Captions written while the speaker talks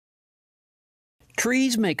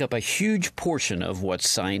Trees make up a huge portion of what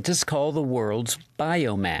scientists call the world's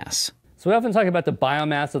biomass. So we often talk about the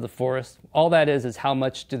biomass of the forest. All that is how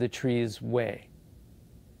much do the trees weigh.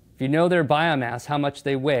 If you know their biomass, how much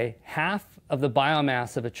they weigh, half of the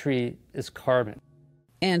biomass of a tree is carbon.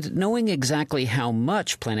 And knowing exactly how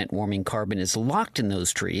much planet-warming carbon is locked in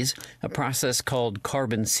those trees, a process called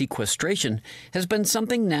carbon sequestration, has been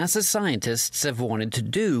something NASA scientists have wanted to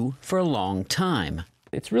do for a long time.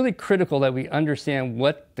 It's really critical that we understand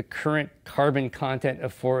what the current carbon content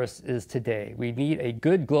of forests is today. We need a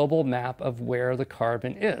good global map of where the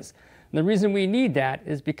carbon is. And the reason we need that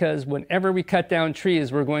is because whenever we cut down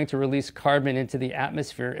trees, we're going to release carbon into the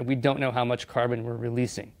atmosphere, and we don't know how much carbon we're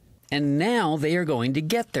releasing. And now they are going to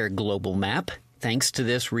get their global map thanks to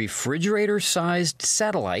this refrigerator-sized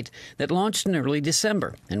satellite that launched in early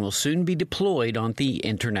December and will soon be deployed on the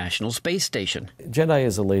International Space Station. JEDI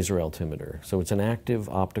is a laser altimeter, so it's an active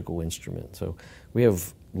optical instrument. So we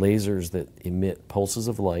have lasers that emit pulses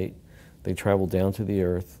of light. They travel down to the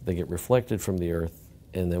Earth, they get reflected from the Earth,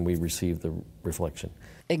 and then we receive the reflection.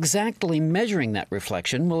 Exactly measuring that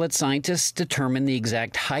reflection will let scientists determine the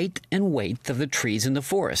exact height and weight of the trees in the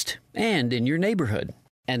forest and in your neighborhood.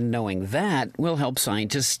 And knowing that will help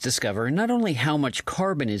scientists discover not only how much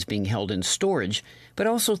carbon is being held in storage, but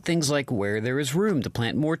also things like where there is room to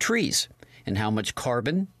plant more trees and how much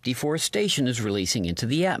carbon deforestation is releasing into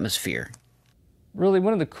the atmosphere. Really,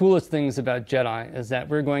 one of the coolest things about JEDI is that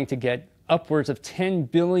we're going to get upwards of 10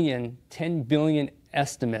 billion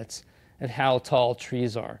estimates at how tall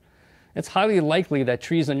trees are. It's highly likely that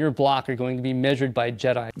trees on your block are going to be measured by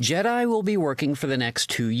JEDI. JEDI will be working for the next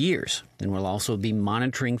 2 years and will also be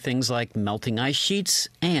monitoring things like melting ice sheets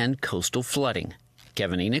and coastal flooding.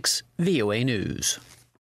 Kevin Enochs, VOA News.